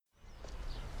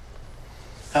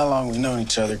How long we known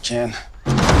each other, Ken?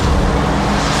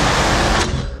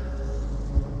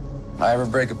 I ever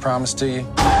break a promise to you?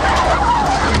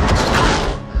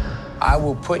 I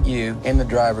will put you in the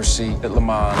driver's seat at Le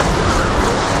Mans.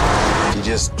 If you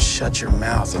just shut your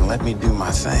mouth and let me do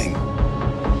my thing.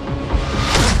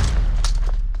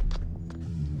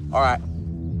 All right.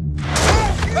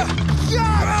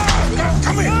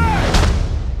 Come here.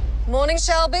 Morning,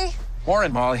 Shelby.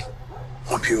 Morning, Molly.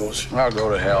 I'm yours. I'll go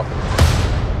to hell.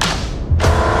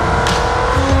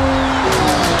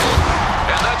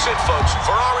 And that's it, folks.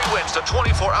 Ferrari wins the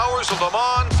 24 Hours of Le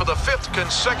Mans for the 5th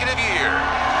consecutive year.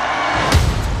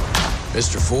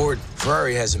 Mr. Ford,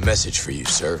 Ferrari has a message for you,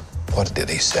 sir. What did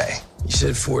he say? He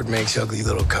said Ford makes ugly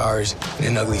little cars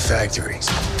in ugly factories.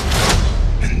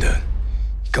 And,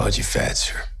 he called you fat,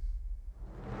 sir.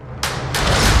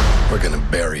 We're gonna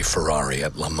bury Ferrari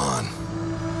at Le Mans.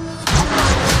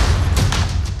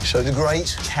 So the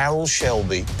great Carroll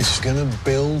Shelby is gonna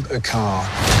build a car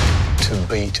to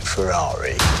beat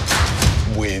Ferrari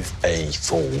with a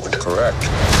Ford. Correct.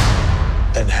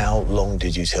 And how long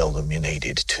did you tell them you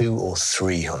needed? 200 or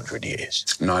 300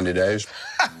 years? 90 days.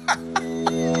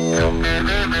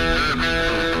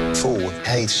 Ford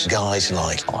hates guys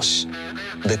like us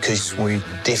because we're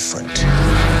different.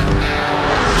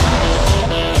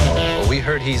 Well, we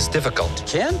heard he's difficult.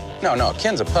 Ken? No,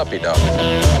 Ken's a puppy dog.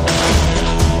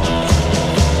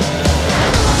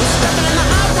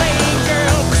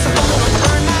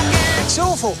 It's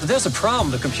awful. If there's a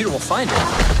problem, the computer will find it.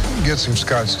 Get some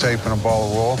scotch tape and a ball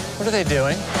of wool. What are they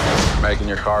doing? Making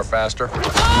your car faster.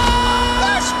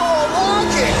 That's more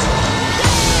like it!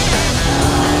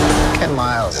 Ken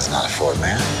Miles is not a Ford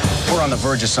man. We're on the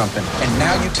verge of something. And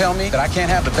now you tell me that I can't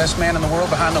have the best man in the world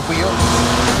behind the wheel?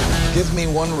 Give me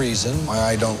one reason why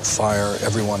I don't fire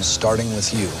everyone starting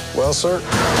with you. Well, sir,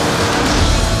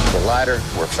 we're lighter,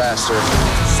 we're faster.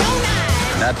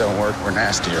 When that don't work, we're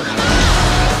nastier.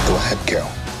 Go ahead,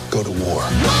 Carol. Go to war.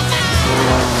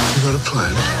 You got a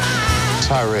plan? It's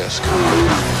high risk.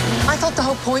 I thought the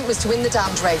whole point was to win the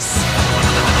damned race.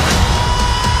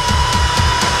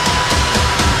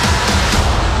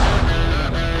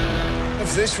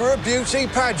 If this were a beauty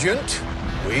pageant,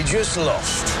 we just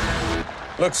lost.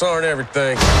 Looks aren't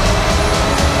everything.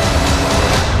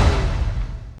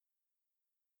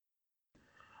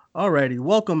 Alrighty,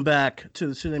 welcome back to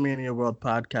the Cinemania World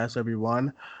Podcast,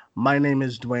 everyone. My name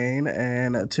is Dwayne,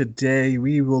 and today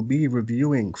we will be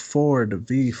reviewing Ford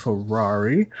v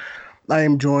Ferrari. I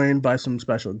am joined by some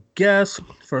special guests.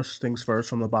 First things first,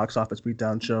 from the Box Office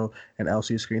Beatdown Show and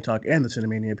LC Screen Talk and the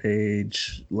Cinemania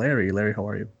page, Larry. Larry, how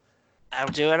are you?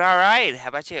 I'm doing all right. How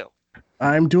about you?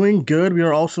 I'm doing good. We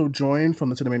are also joined from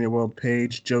the Cinemania World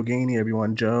page, Joe Gainey,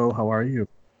 everyone. Joe, how are you?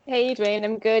 Hey, Dwayne,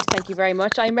 I'm good. Thank you very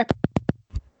much. I'm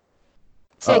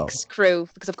Six Crew,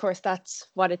 because of course that's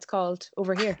what it's called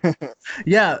over here.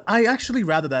 Yeah, I actually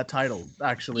rather that title,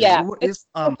 actually. Yeah, it's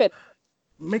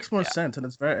makes more sense, and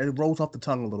it rolls off the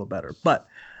tongue a little better. But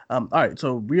all right,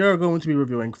 so we are going to be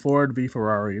reviewing Ford v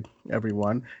Ferrari,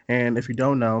 everyone. And if you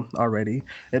don't know already,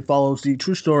 it follows the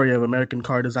true story of American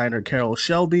car designer Carroll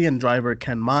Shelby and driver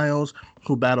Ken Miles,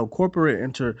 who battle corporate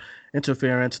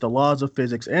interference, the laws of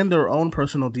physics, and their own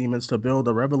personal demons to build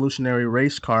a revolutionary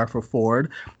race car for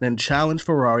Ford, then challenge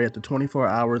Ferrari at the 24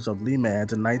 Hours of Le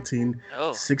Mans in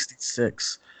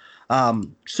 1966.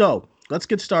 So let's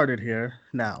get started here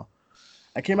now.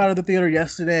 I came out of the theater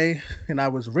yesterday, and I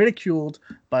was ridiculed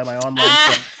by my online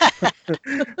friends.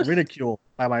 Ridiculed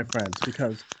by my friends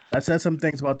because I said some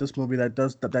things about this movie that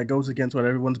goes against what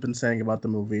everyone's been saying about the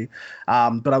movie.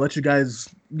 But I'll let you guys,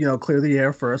 clear the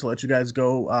air first. I'll let you guys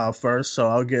go first. So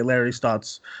I'll get Larry's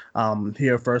thoughts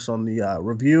here first on the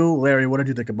review. Larry, what did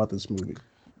you think about this movie?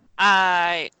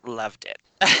 I loved it.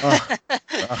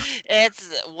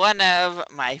 It's one of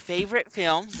my favorite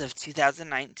films of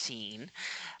 2019.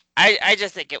 I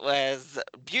just think it was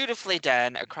beautifully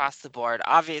done across the board.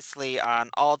 Obviously, on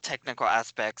all technical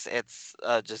aspects, it's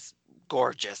just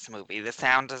gorgeous movie. The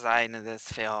sound design in this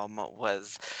film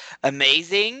was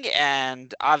amazing,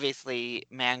 and obviously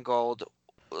Mangold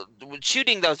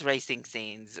shooting those racing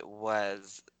scenes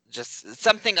was just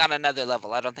something on another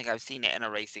level. I don't think I've seen it in a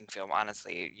racing film,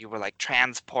 honestly. You were like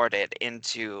transported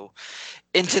into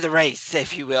the race,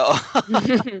 if you will.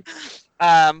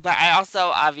 But I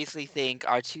also obviously think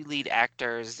our two lead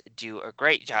actors do a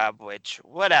great job, which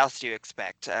what else do you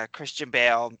expect? Christian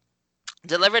Bale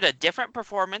delivered a different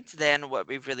performance than what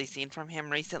we've really seen from him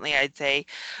recently, I'd say,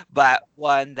 but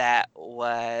one that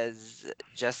was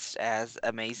just as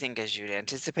amazing as you'd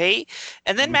anticipate.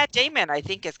 And then Matt Damon, I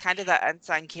think, is kind of the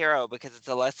unsung hero because it's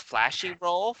a less flashy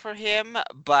role for him,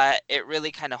 but it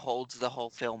really kind of holds the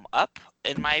whole film up,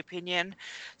 in my opinion.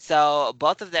 So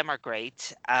both of them are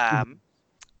great.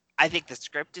 I think the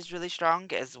script is really strong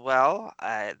as well.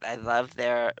 I love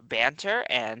their banter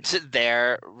and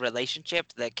their relationship,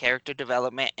 the character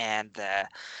development, and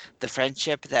the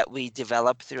friendship that we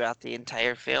develop throughout the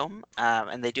entire film.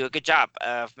 And they do a good job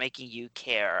of making you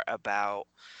care about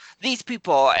these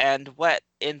people and what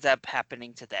ends up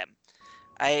happening to them.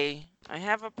 I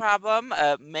have a problem,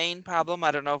 a main problem. I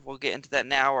don't know if we'll get into that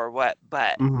now or what,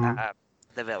 but Mm-hmm.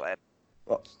 the villain.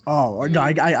 Oh, no,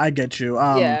 I get you.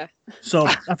 Yeah. So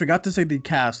I forgot to say the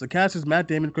cast. The cast is Matt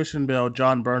Damon, Christian Bale,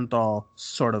 John Bernthal,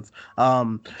 sort of.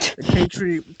 Catriona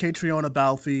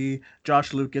Balfe,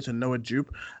 Josh Lucas, and Noah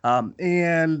Jupe.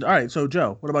 And all right, so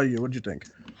Joe, what about you? What did you think?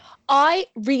 I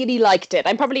really liked it.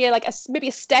 I'm probably like maybe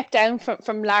a step down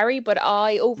from Larry, but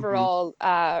I Mm-hmm. overall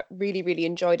really really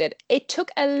enjoyed it. It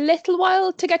took a little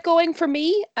while to get going for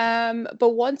me,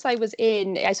 but once I was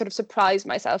in, I sort of surprised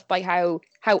myself by how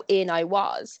in I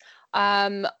was.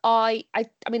 I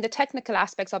mean the technical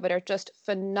aspects of it are just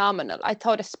phenomenal. I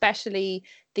thought especially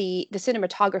the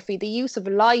cinematography, the use of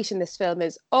light in this film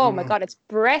is, oh my Mm-hmm. God, it's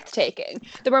breathtaking.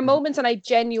 There were moments and I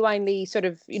genuinely sort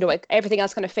of, like everything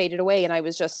else kind of faded away and I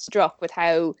was just struck with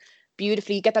how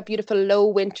beautifully you get that beautiful low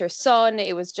winter sun.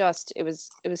 It was just it was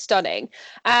stunning.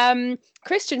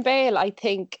 Christian Bale, I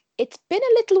think it's been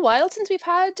a little while since we've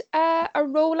had a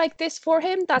role like this for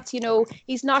him. That's,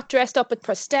 he's not dressed up with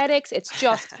prosthetics. It's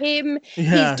just him.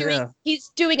 He's Yeah, doing yeah. he's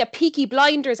doing a Peaky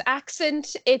Blinders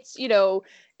accent. It's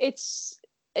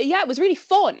yeah, it was really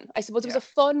fun. I suppose it was Yeah.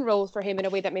 a fun role for him in a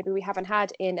way that maybe we haven't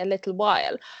had in a little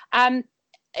while. Um,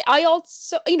 I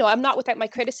also, I'm not without my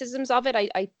criticisms of it.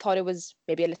 I thought it was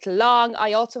maybe a little long.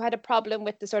 I also had a problem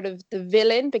with the sort of the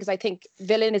villain because I think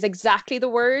villain is exactly the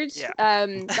word. Yeah.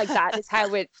 Like that is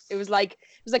how it was like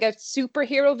a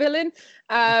superhero villain.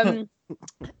 Um,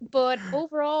 but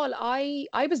overall, I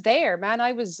was there, man.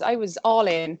 I was all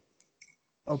in.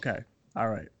 Okay. All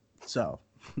right. So,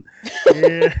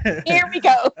 here, Here we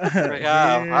go. Here we go.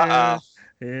 Uh-oh.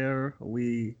 here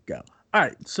we go. All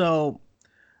right. So,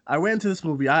 I went into this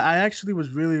movie. I actually was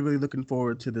really, really looking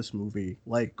forward to this movie.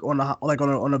 Like on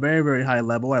a very, very high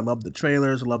level. I love the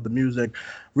trailers. I love the music.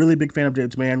 Really big fan of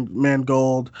James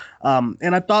Mangold.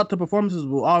 And I thought the performances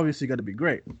were obviously going to be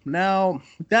great. Now,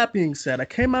 that being said, I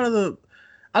came out of the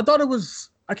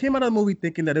movie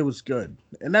thinking that it was good,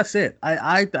 and that's it.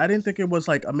 I didn't think it was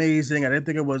like amazing. I didn't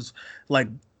think it was like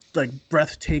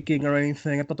breathtaking or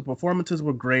anything. I thought the performances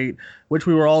were great, which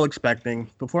we were all expecting.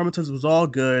 Performances was all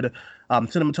good.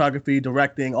 Cinematography,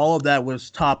 directing, all of that was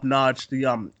top notch. The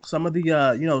some of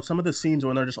the some of the scenes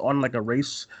when they're just on like a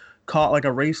race car, like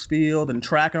a race field and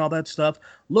track and all that stuff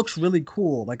looks really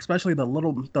cool. Like especially a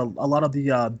lot of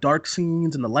the dark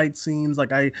scenes and the light scenes.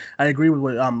 Like I agree with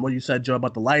what you said, Joe,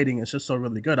 about the lighting. It's just so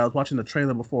really good. I was watching the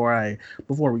trailer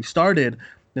before we started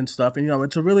and stuff, and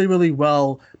it's a really really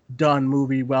well done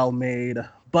movie, well made.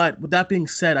 But with that being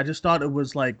said, I just thought it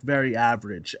was like very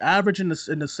average. Average in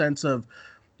the sense of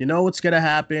you know what's gonna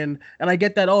happen, and I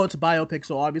get that. Oh, it's a biopic,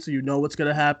 so obviously you know what's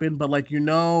gonna happen. But like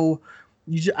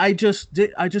I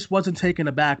just wasn't taken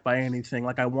aback by anything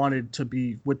like I wanted to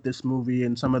be with this movie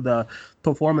and some of the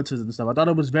performances and stuff. I thought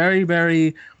it was very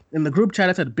very. In the group chat,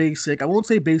 I said basic. I won't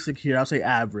say basic here. I'll say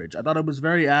average. I thought it was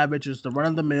very average. It's the run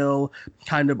of the mill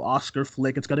kind of Oscar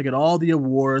flick. It's gonna get all the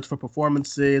awards for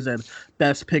performances and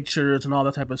best pictures and all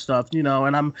that type of stuff. And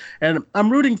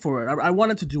I'm rooting for it. I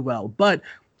want it to do well, but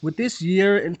with this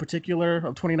year in particular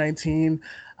of 2019,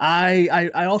 I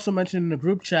also mentioned in the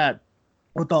group chat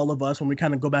with all of us when we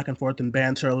kind of go back and forth and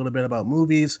banter a little bit about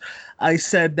movies. I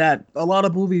said that a lot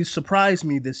of movies surprised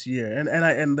me this year,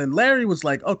 and then Larry was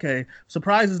like, "Okay,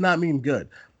 surprise does not mean good,"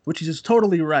 which he's just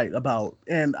totally right about.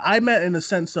 And I meant in the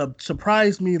sense of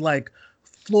surprised me like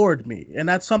floored me, and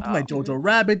that's something Oh, like Jojo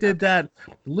Rabbit did okay. that,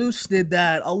 Loose did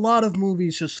that. A lot of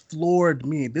movies just floored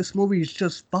me. This movie is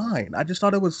just fine. I just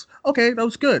thought it was okay. That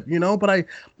was good, but I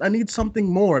need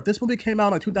something more. If this movie came out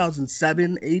in like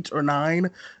 2007, 8, or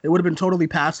 9, it would have been totally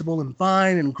passable and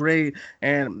fine and great,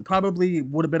 and probably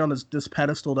would have been on this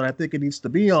pedestal that I think it needs to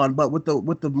be on. But with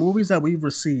the movies that we've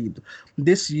received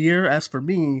this year, as for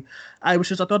me, I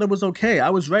thought it was okay.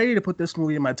 I was ready to put this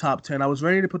movie in my top 10. I was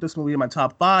ready to put this movie in my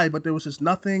top 5, but there was just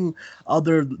nothing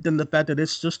other than the fact that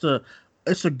it's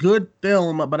a good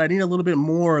film, but I need a little bit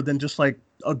more than just like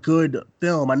a good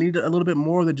film. I need a little bit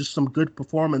more than just some good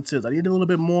performances. I need a little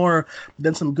bit more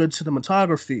than some good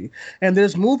cinematography. And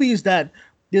there's movies that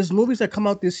come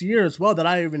out this year as well that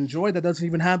I have enjoyed that doesn't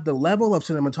even have the level of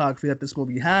cinematography that this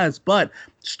movie has. But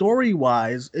story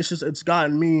wise, it's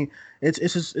gotten me.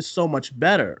 It's so much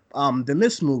better than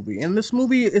this movie. And this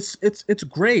movie, it's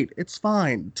great. It's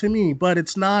fine to me, but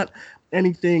it's not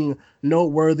anything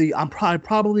noteworthy. I'm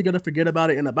probably gonna forget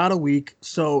about it in about a week.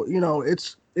 So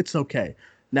it's okay.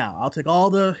 Now I'll take all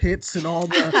the hits and I'll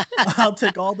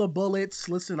take all the bullets.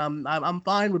 Listen, I'm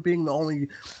fine with being the only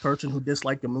person who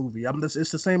disliked the movie.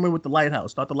 It's the same way with The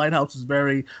Lighthouse. Thought The Lighthouse is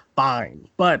very fine,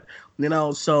 but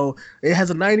so it has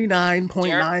a Jared talked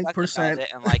about 99.9%. it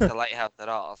and like The Lighthouse at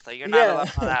all, so you're not alone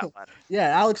on that one. Yeah,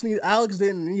 Alex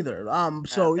didn't either.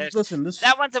 So listen,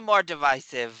 that one's a more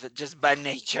divisive, just by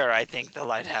nature. I think The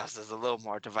Lighthouse is a little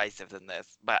more divisive than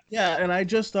this, but yeah, and I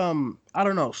just I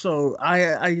don't know. So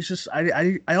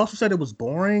I also said it was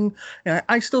boring, and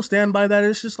I still stand by that.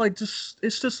 It's just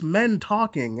it's just men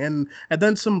talking and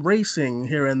then some racing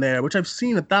here and there, which I've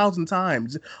seen 1,000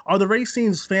 times. Are the race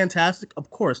scenes fantastic? Of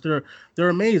course, they're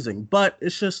amazing, but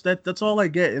it's just that's all I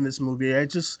get in this movie.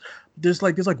 There's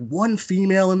one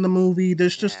female in the movie.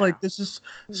 There's just this is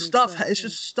stuff. It's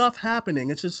just stuff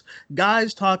happening. It's just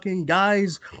guys talking,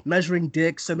 guys measuring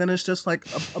dicks, and then it's just like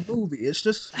a movie.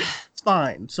 It's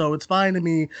fine. So it's fine to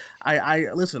me. I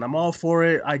listen. I'm all for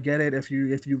it. I get it. If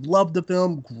you love the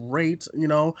film, great.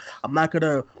 I'm not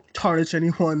gonna tarnish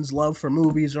anyone's love for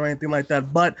movies or anything like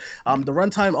that. But the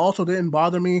runtime also didn't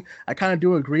bother me. I kind of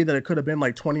do agree that it could have been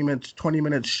like 20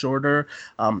 minutes shorter.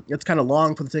 It's kind of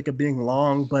long for the sake of being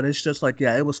long, but it's just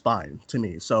it was fine to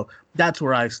me. So that's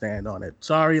where I stand on it.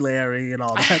 Sorry, Larry, and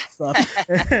all that stuff,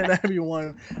 and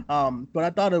everyone. But I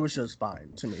thought it was just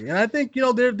fine to me. And I think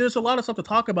there's a lot of stuff to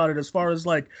talk about it as far as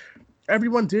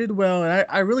everyone did well, and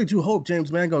I really do hope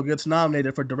James Mangold gets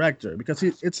nominated for director because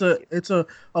it's a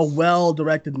well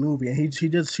directed movie, and he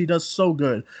does so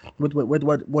good with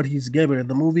what he's given. And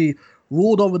the movie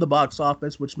ruled over the box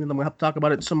office, which means I'm gonna have to talk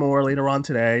about it some more later on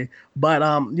today. But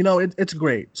it's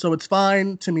great, so it's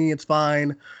fine to me. It's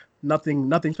fine,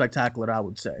 nothing spectacular, I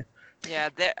would say. yeah,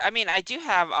 I do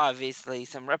have obviously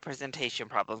some representation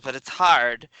problems, but it's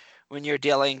hard when you're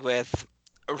dealing with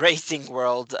a racing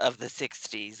world of the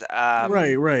 60s.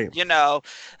 Right.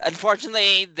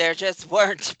 Unfortunately, there just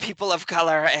weren't people of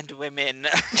color and women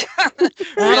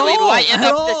really lighting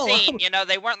up the scene.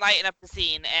 They weren't lighting up the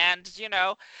scene. And,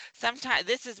 sometimes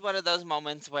this is one of those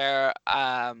moments where,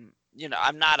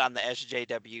 I'm not on the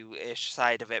SJW-ish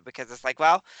side of it because it's like,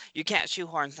 well, you can't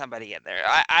shoehorn somebody in there.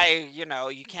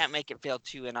 You can't make it feel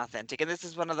too inauthentic. And this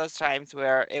is one of those times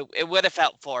where it would have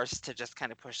felt forced to just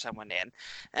kind of push someone in.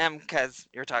 Because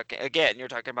you're talking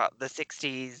about the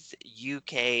 60s,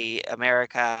 UK,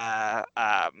 America,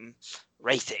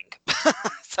 racing.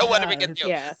 So what are we going to do?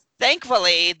 Yeah.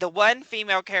 Thankfully, the one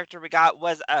female character we got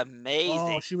was amazing.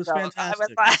 Oh, she was So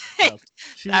fantastic.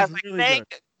 She I was was really thank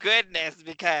good. goodness,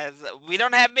 because we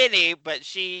don't have many, but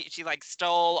she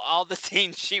stole all the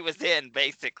scenes she was in,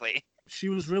 basically. She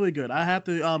was really good. I have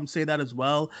to say that as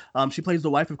well. She plays the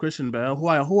wife of Christian Bale, who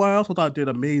I also thought did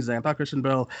amazing. I thought Christian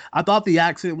Bale. I thought the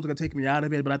accent was gonna take me out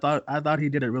of it, but I thought he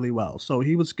did it really well. So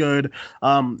he was good.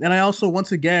 And I also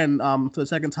once again for the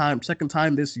second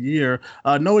time this year,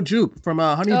 Noah Jupe from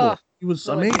Honey Boy. Oh, He was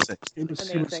Noah amazing.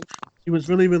 He was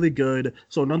really, really good.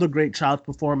 So another great child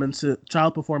performance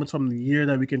from the year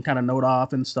that we can kind of note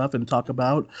off and stuff and talk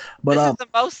about. But This is the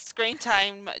most screen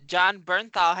time John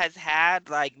Bernthal has had,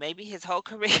 like maybe his whole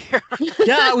career.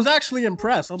 yeah, I was actually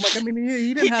impressed. I'm like, I mean,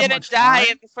 he didn't have didn't much die lines.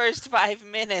 in the first 5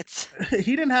 minutes.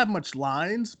 He didn't have much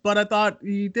lines, but I thought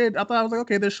he did. I thought I was like,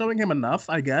 okay, they're showing him enough,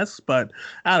 I guess. But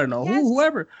I don't know.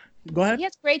 Whoever. Go ahead. He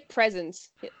has great presence.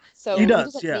 So He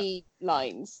does, doesn't yeah. need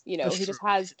lines, That's he just true.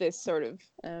 has this sort of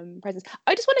presence.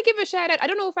 I just want to give a shout out. I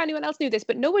don't know if anyone else knew this,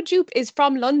 but Noah Jupe is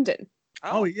from London.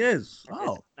 Oh, he is.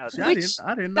 Oh, see, Which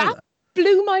I didn't know that.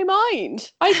 blew my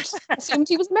mind. I just assumed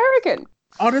he was American.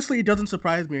 Honestly, it doesn't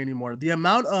surprise me anymore. The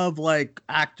amount of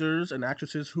actors and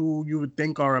actresses who you would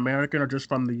think are American are just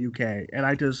from the UK,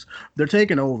 and they're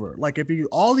taking over. Like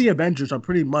all the Avengers are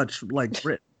pretty much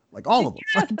Brit. Like all of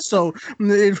them. So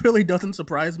it really doesn't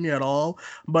surprise me at all.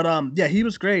 But yeah, he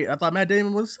was great. I thought Matt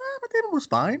Damon was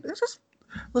fine. It's just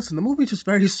listen, the movie's just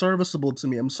very serviceable to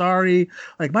me. I'm sorry.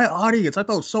 Like my audience, I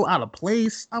felt so out of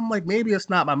place. I'm like, maybe it's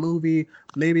not my movie.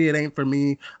 Maybe it ain't for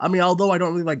me. I mean, although I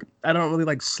don't really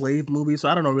like slave movies, so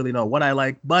I don't really know what I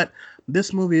like. But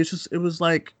this movie, it was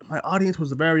like my audience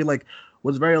was very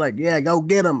yeah, go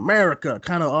get 'em, America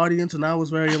kind of audience, and I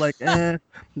was very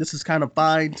this is kind of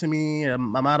fine to me.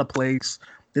 I'm out of place.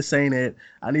 this ain't it.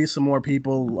 I need some more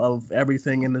people of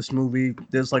everything in this movie.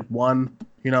 There's like one,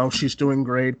 she's doing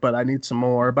great, but I need some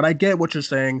more. But I get what you're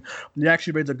saying. You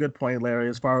actually raised a good point, Larry,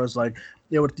 as far as like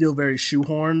it would feel very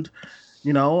shoehorned.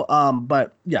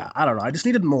 But yeah, I don't know. I just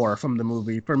needed more from the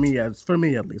movie for me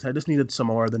at least. I just needed some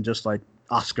more than just like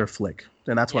Oscar flick,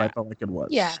 and that's what I felt like it was.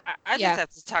 Yeah. I just have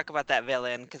to talk about that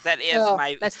villain because that is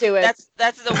let's do it.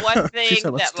 That's the one thing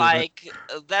said, "Let's that do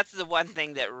it." that's the one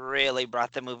thing that really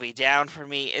brought the movie down for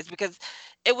me is because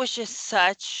it was just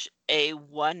such a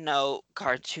one-note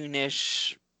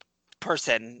cartoonish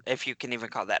person, if you can even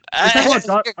call that. Are you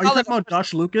talking about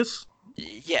Josh Lucas?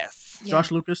 Yes.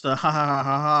 Josh Lucas, the ha ha ha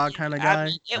ha ha kind of guy. I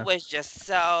mean, it was just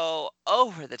so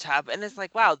over the top, and it's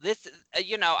like, wow, this,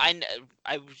 I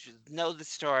know the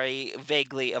story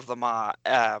vaguely of Le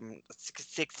Mans,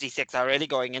 66 already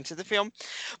going into the film,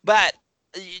 but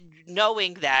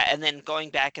knowing that and then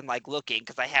going back and like looking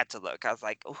because I had to look, I was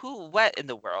like, what in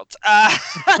the world?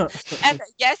 And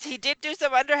yes, he did do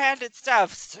some underhanded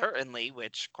stuff, certainly,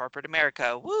 which corporate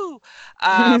America, woo.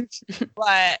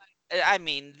 But I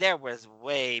mean, there was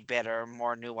way better,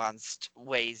 more nuanced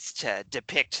ways to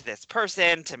depict this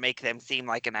person to make them seem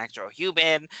like an actual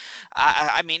human.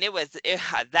 I mean, that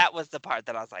was the part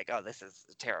that I was like, oh, this is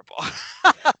terrible.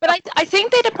 But I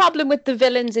think they had a problem with the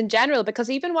villains in general because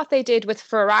even what they did with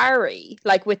Ferrari,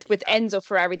 like with Enzo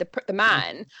Ferrari, the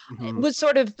man, was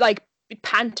sort of like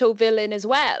panto villain as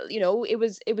well. It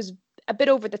was a bit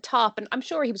over the top, and I'm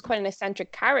sure he was quite an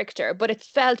eccentric character, but it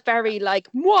felt very like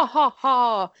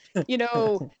mwahaha,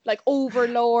 like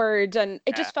overlord, and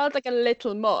it just felt like a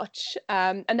little much.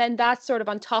 And then that's sort of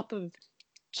on top of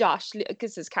Josh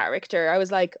Lucas's character. I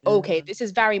was like, okay, this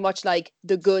is very much like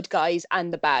the good guys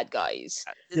and the bad guys.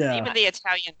 Even the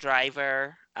Italian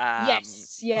driver.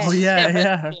 Yes. Oh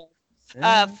yeah.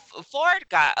 Ford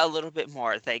got a little bit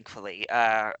more, thankfully.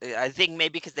 I think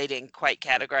maybe because they didn't quite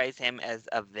categorize him as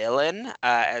a villain,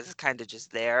 as kind of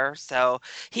just there. So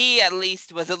he at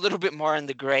least was a little bit more in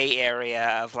the gray area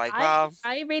of like,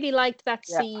 I really liked that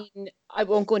scene. I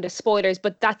won't go into spoilers,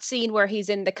 but that scene where he's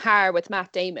in the car with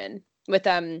Matt Damon, with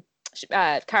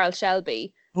Carl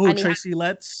Shelby. Oh, Tracy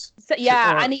Letts.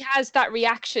 And he has that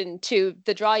reaction to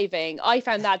the driving. I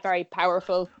found that very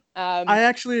powerful. I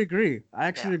actually agree.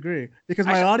 Because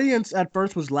my audience at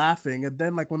first was laughing, and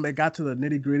then like when they got to the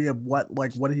nitty gritty of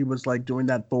what he was like doing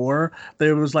that for,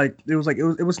 it was nice. I was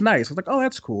like, oh,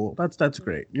 that's cool. That's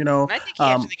great. And I think he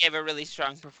actually gave a really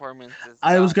strong performance.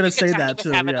 I was gonna say that too.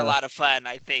 He was having a lot of fun.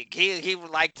 I think he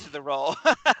liked the role.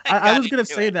 I was gonna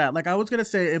say that. Like I was gonna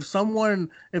say if some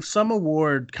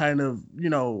award kind of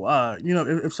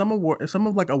if some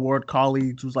of like award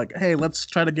colleagues was like, hey, let's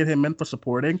try to get him in for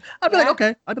supporting, I'd be like,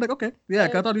 okay. Yeah,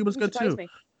 I thought he was good too.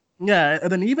 Yeah,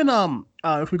 and then even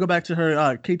if we go back to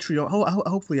her, Kate Triona.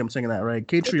 Hopefully, I'm saying that right.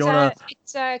 Kate Triona.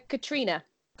 It's Katrina.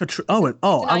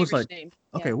 I was like, name.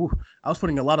 Okay, I was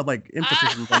putting a lot of like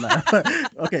emphasis on that.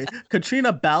 Okay,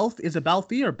 Katrina Balfe. Is it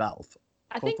Balfe or Balfe?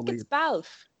 I think it's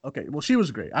Balfe. Okay, well, she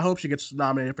was great. I hope she gets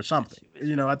nominated for something.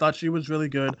 I thought she was really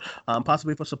good,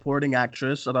 possibly for supporting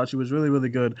actress. I thought she was really, really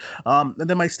good. And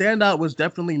then my standout was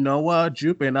definitely Noah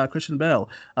Jupe and Christian Bale.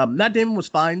 Matt Damon was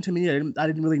fine to me. I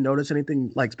didn't really notice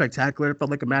anything like spectacular. It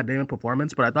felt like a Matt Damon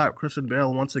performance, but I thought Christian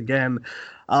Bale, once again,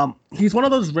 he's one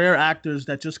of those rare actors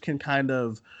that just can kind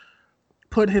of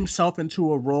put himself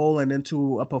into a role and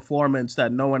into a performance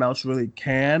that no one else really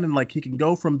can. And like he can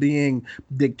go from being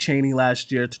Dick Cheney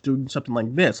last year to doing something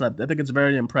like this. I think it's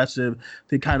very impressive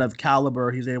the kind of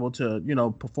caliber he's able to,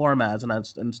 perform as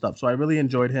and stuff. So I really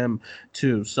enjoyed him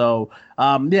too. So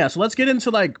so let's get into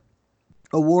like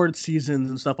award seasons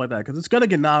and stuff like that, because it's going to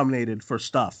get nominated for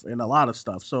stuff and a lot of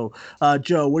stuff. So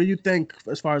Joe, what do you think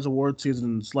as far as award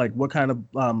seasons? Like what kind of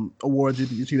awards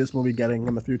do you see this movie getting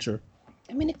in the future?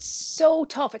 I mean, it's so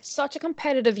tough. It's such a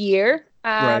competitive year.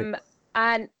 Right.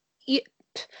 And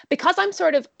because I'm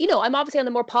sort of, I'm obviously on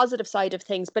the more positive side of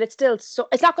things, but it's still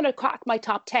it's not going to crack my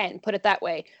top 10, put it that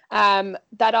way.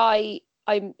 That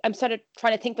I'm sort of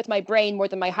trying to think with my brain more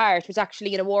than my heart, which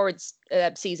actually in awards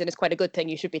season is quite a good thing.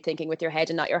 You should be thinking with your head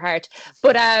and not your heart.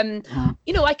 But, I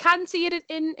can see it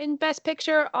in Best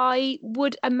Picture. I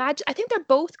would imagine, I think they're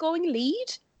both going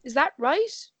lead. Is that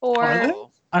right? Or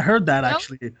I heard that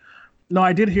actually. No,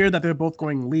 I did hear that they're both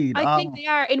going lead. I think they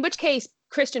are. In which case,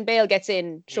 Christian Bale gets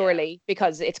in, surely,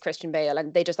 because it's Christian Bale,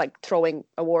 and they just like throwing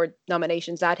award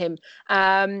nominations at him.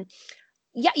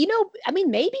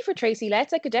 Maybe for Tracy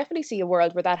Letts, I could definitely see a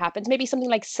world where that happens. Maybe something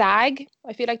like SAG.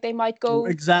 I feel like they might go.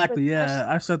 Exactly. Yeah,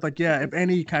 I said like if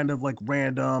any kind of like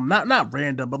random, not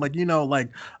random, but like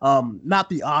not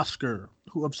the Oscar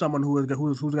of someone who's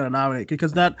going to nominate,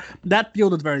 because that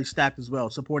field is very stacked as well,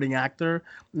 supporting actor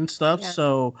and stuff. Yeah.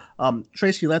 So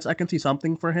Tracy Letts, I can see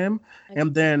something for him,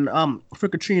 and then for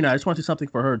Katrina, I just want to see something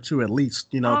for her too, at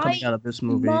least coming out of this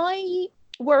movie. My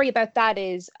worry about that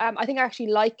is I think I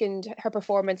actually likened her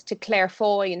performance to Claire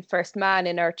Foy in First Man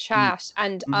in our chat,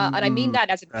 and I mean that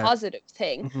as a positive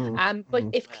thing. But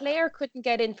if Claire couldn't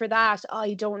get in for that,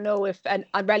 I don't know if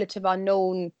a relative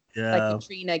unknown like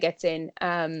Katrina gets in,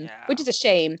 which is a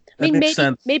shame. I mean,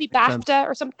 maybe BAFTA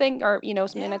or something, or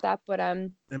something like that. But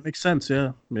it makes sense,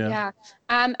 yeah.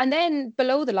 And then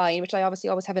Below the Line, which I obviously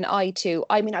always have an eye to.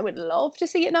 I mean, I would love to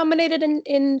see it nominated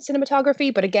in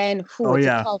cinematography, but again,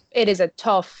 it is a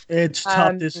tough. It's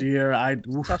tough this year.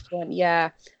 Tough one, yeah.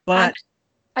 But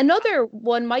another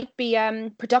one might be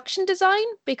production design,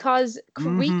 because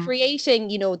recreating,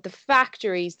 the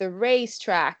factories, the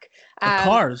racetrack,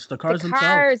 the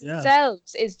cars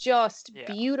themselves is just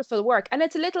beautiful work, and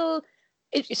it's a little.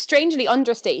 It's strangely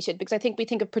understated, because I think we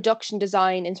think of production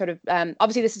design in sort of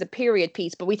obviously this is a period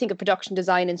piece, but we think of production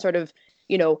design in sort of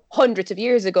hundreds of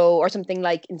years ago, or something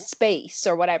like in space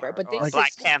or whatever. But this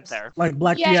Black Panther, I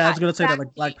was gonna say that,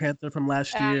 like Black Panther from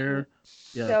last year.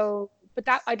 So, but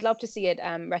that I'd love to see it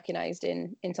recognized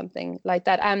in something like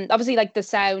that. Obviously, like the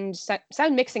sound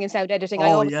mixing and sound editing.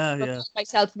 I always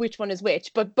myself which one is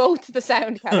which, but both the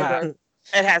sound categories.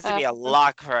 It has to be a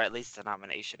lock for at least a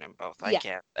nomination in both. I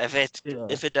can't.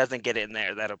 If it doesn't get in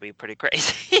there, that'll be pretty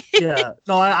crazy.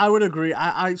 No, I would agree.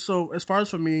 So as far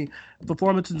as for me,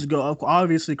 performances go,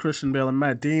 obviously Christian Bale and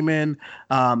Matt Damon,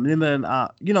 and then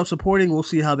supporting, we'll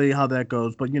see how that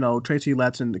goes. But Tracy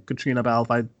Letts and Katrina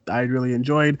Balfe, I really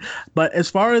enjoyed. But as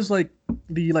far as like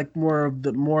the more of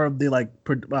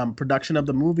the production of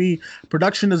the movie,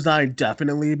 production design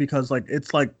definitely, because like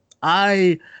it's like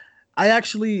I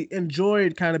actually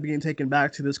enjoyed kind of being taken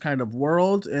back to this kind of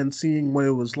world and seeing what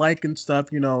it was like and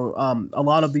stuff. A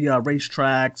lot of the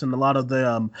racetracks and a lot of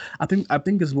the I think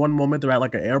there's one moment they're at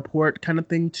like an airport kind of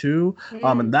thing too.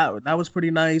 And that was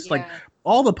pretty nice. Like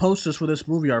all the posters for this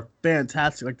movie are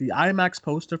fantastic. Like the IMAX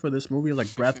poster for this movie is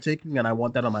like breathtaking, and I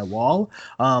want that on my wall.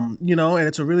 And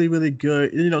it's a really, really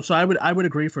good. So I would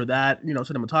agree for that.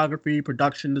 Cinematography,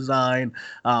 production design,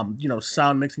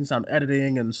 sound mixing, sound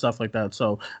editing, and stuff like that.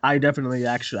 So I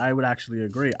would actually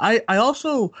agree. I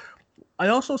also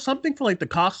something for like the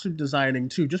costume designing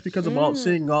too, just because of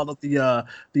seeing all of the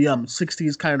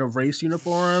 60s kind of race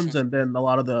uniforms, and then a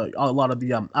lot of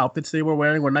the outfits they were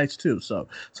wearing were nice too. So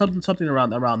something around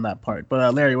that part.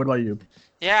 But Larry, what about you?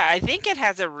 Yeah, I think it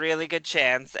has a really good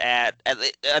chance at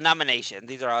a nomination.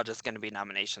 These are all just going to be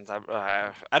nominations.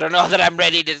 I don't know that I'm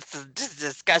ready to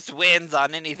discuss wins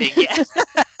on anything yet.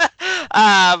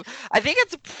 I think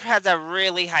it has a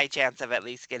really high chance of at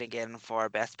least getting in for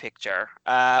Best Picture,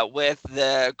 with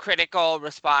the critical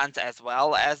response as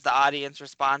well as the audience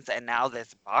response, and now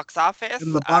this box office.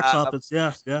 In the box office,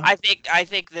 yeah. I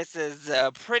think this is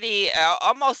pretty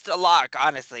almost a lock,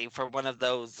 honestly, for one of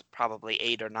those probably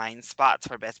 8 or 9 spots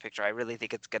for Best Picture. I really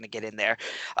think it's going to get in there.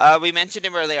 We mentioned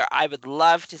him earlier. I would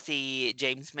love to see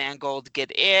James Mangold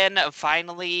get in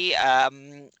finally.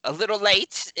 A little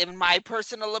late, in my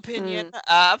personal opinion,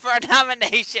 for a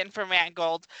nomination for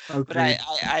Mangold. Okay. But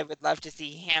I would love to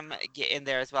see him get in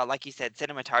there as well. Like you said,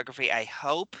 cinematography. I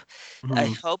hope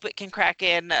it can crack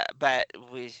in, but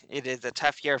it is a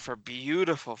tough year for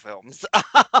beautiful films.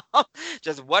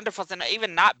 Just wonderful,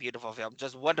 even not beautiful films,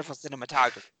 just wonderful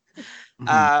cinematography.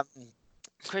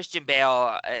 Christian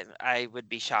Bale, I would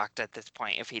be shocked at this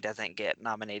point if he doesn't get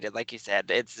nominated. Like you said,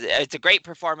 it's a great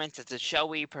performance. It's a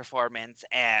showy performance,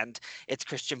 and it's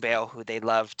Christian Bale, who they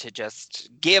love to just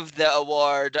give the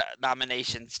award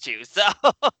nominations to. So,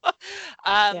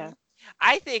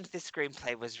 I think the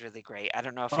screenplay was really great. I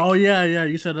don't know if. Yeah.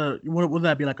 You said what would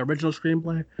that be, like original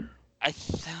screenplay? I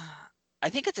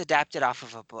think it's adapted off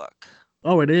of a book.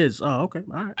 Oh, it is. Oh, okay.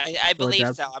 All right. I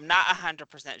believe so. I'm not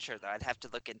 100% sure, though. I'd have to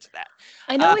look into that.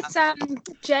 I know it's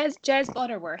Jez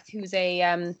Butterworth, who's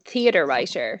a theater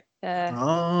writer.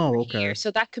 Okay. Here,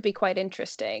 so that could be quite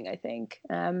interesting, I think.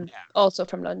 Also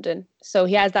from London. So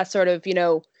he has that sort of,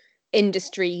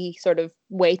 industry sort of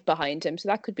weight behind him. So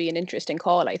that could be an interesting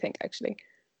call, I think, actually.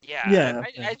 Yeah.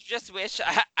 I just wish.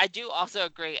 I do also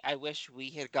agree. I wish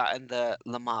we had gotten the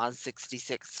Le Mans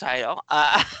 66 title.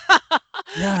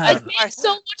 It makes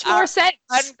so much more sense.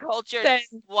 Uncultured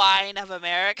swine of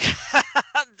America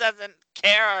doesn't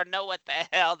care or know what the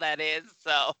hell that is.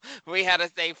 So we had to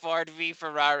say Ford v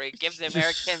Ferrari. Give the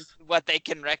Americans what they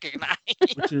can recognize.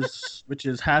 which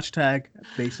is hashtag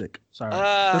basic. Sorry.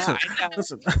 Listen. Like,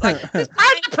 this is part of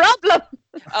the problem.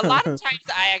 A lot of times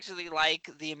I actually like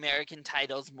the American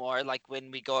titles more, like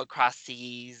when we go across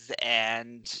seas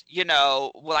and,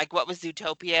 like what was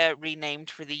Zootopia renamed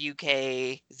for the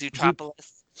UK?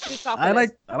 Zootropolis. I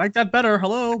like that better.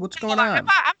 Hello, what's going on? I'm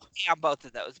okay on both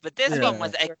of those, but this one Yeah.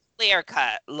 was a clear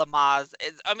cut. Lamaze.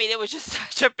 It was just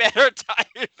such a better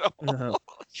title.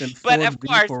 And But Ford of v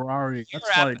course, Ferrari.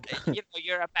 That's Europe, like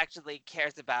Europe actually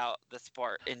cares about the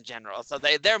sport in general, so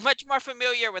they're much more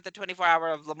familiar with the 24-hour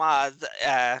of Le Mans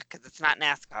because it's not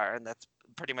NASCAR, and that's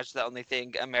pretty much the only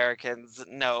thing Americans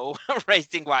know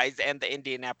racing wise, and the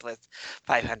Indianapolis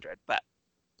 500. But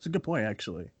it's a good point,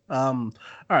 actually. All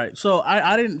right. So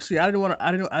I didn't see. I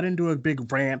didn't do a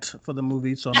big rant for the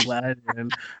movie, so I'm glad I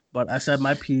didn't. But I said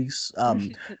my piece.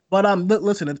 But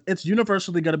listen, it's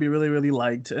universally going to be really, really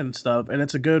liked and stuff, and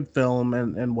it's a good film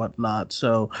and whatnot.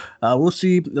 So we'll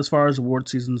see as far as award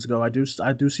seasons go. I do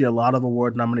see a lot of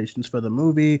award nominations for the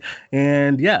movie,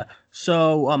 and yeah.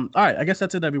 So all right. I guess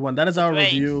that's it, everyone. That is our Dwayne,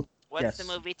 review. what's the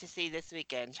Yes. movie to see this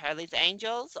weekend? Charlie's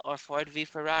Angels or Ford v I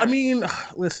Ferrari? mean,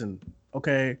 listen,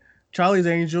 okay, Charlie's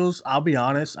Angels, I'll be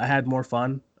honest, I had more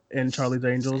fun in Charlie's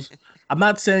Angels. I'm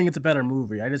not saying it's a better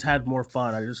movie. I just had more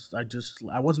fun.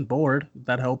 I wasn't bored.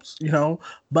 That helps, you know.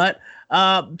 But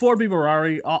Ford v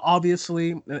Ferrari,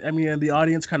 obviously, I mean, the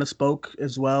audience kind of spoke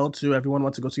as well to everyone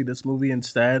wants to go see this movie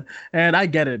instead. And I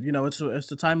get it. You know, it's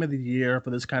the time of the year for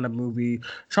this kind of movie.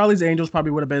 Charlie's Angels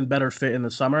probably would have been better fit in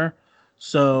the summer.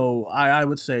 So I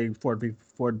would say Ford v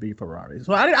Ferrari.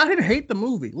 So I didn't hate the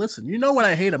movie. Listen, you know when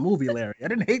I hate a movie, Larry. I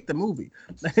didn't hate the movie.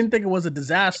 I didn't think it was a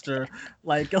disaster,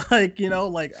 like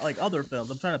other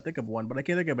films. I'm trying to think of one, but I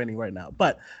can't think of any right now.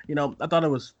 But I thought it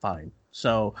was fine.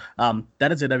 So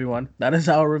that is it, everyone. That is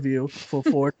our review for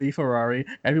Ford v Ferrari.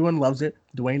 Everyone loves it.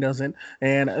 Dwayne doesn't,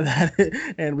 and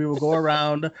and we will go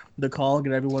around the call and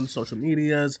get everyone's social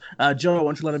medias. Joe, why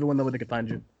don't you let everyone know where they can find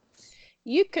you?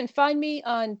 You can find me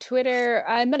on Twitter.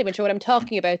 I'm not even sure what I'm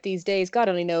talking about these days. God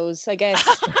only knows. I guess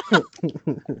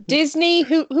Disney,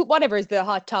 who, whatever is the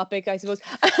hot topic, I suppose.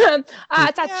 It's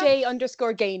at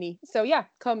J_Gainey. So yeah,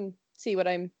 come see what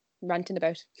I'm ranting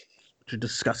about. You're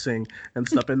discussing and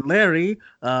stuff. And Larry,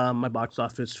 my box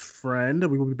office friend,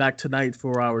 we will be back tonight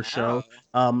for our show.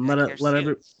 Let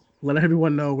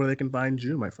everyone know where they can find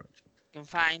you, my friend. You can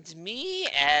find me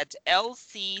at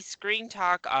LC Screen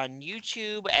Talk on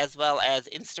YouTube as well as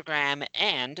Instagram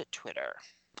and Twitter.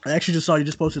 I actually just saw you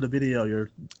just posted a video.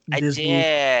 I did.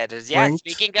 Yeah,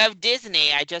 speaking of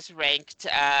Disney, I just ranked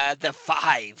the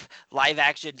 5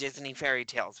 live-action Disney fairy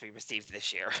tales we received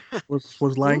this year.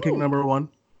 was Lion King number 1?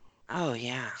 Oh,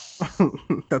 yeah.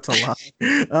 That's a lot.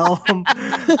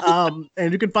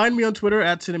 And you can find me on Twitter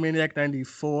at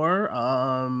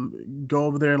Cinemaniac94. Go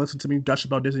over there and listen to me gush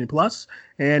about Disney Plus.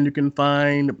 And you can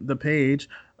find the page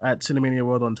at Cinemania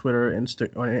World on Twitter and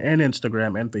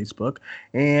Instagram and Facebook.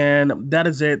 And that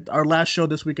is it. Our last show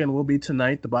this weekend will be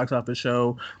tonight, the box office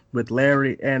show with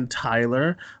Larry and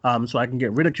Tyler. So I can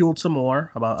get ridiculed some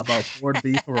more about Ford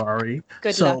v Ferrari.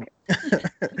 Good luck.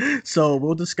 So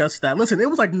we'll discuss that. Listen, it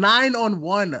was like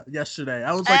 9-on-1 yesterday.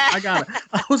 I was like,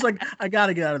 I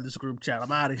gotta get out of this group chat. I'm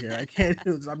out of here. I can't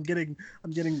do this. I'm getting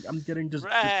just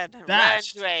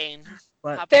bashed. Dwayne.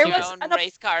 But hop in your own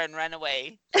race car and run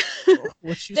away.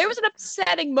 There was an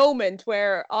upsetting moment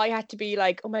where I had to be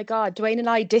like, oh my God, Dwayne and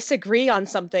I disagree on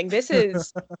something. This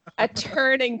is a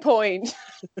turning point.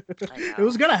 It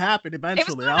was going to happen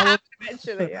eventually.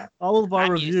 Yeah. All of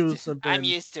our reviews have been... I'm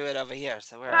used to it over here,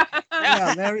 so we're okay.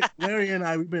 Yeah, Larry and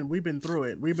I, we've been through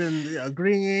it. We've been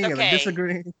agreeing and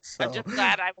disagreeing. So. I'm just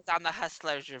glad I was on the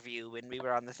Hustlers review when we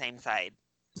were on the same side.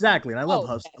 Exactly, and I love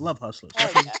Hustlers. I love Hustlers.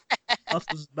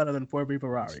 Hustlers is better than Ford v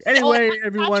Ferrari. Anyway,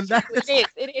 everyone,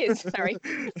 it is. Sorry.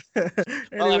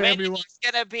 Anyway, everyone's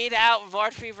gonna beat out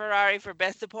Ford v Ferrari for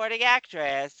Best Supporting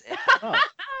Actress.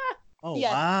 Oh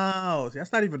yes. Wow,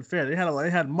 that's not even fair. They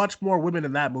had much more women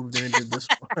in that movie than they did this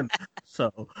one. So,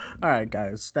 all right,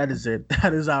 guys, that is it.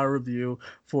 That is our review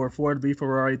for Ford v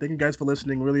Ferrari. Thank you guys for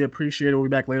listening. Really appreciate it. We'll be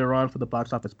back later on for the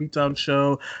Box Office Beatdown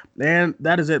show. And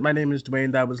that is it. My name is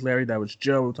Dwayne. That was Larry. That was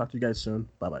Joe. We'll talk to you guys soon.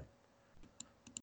 Bye bye.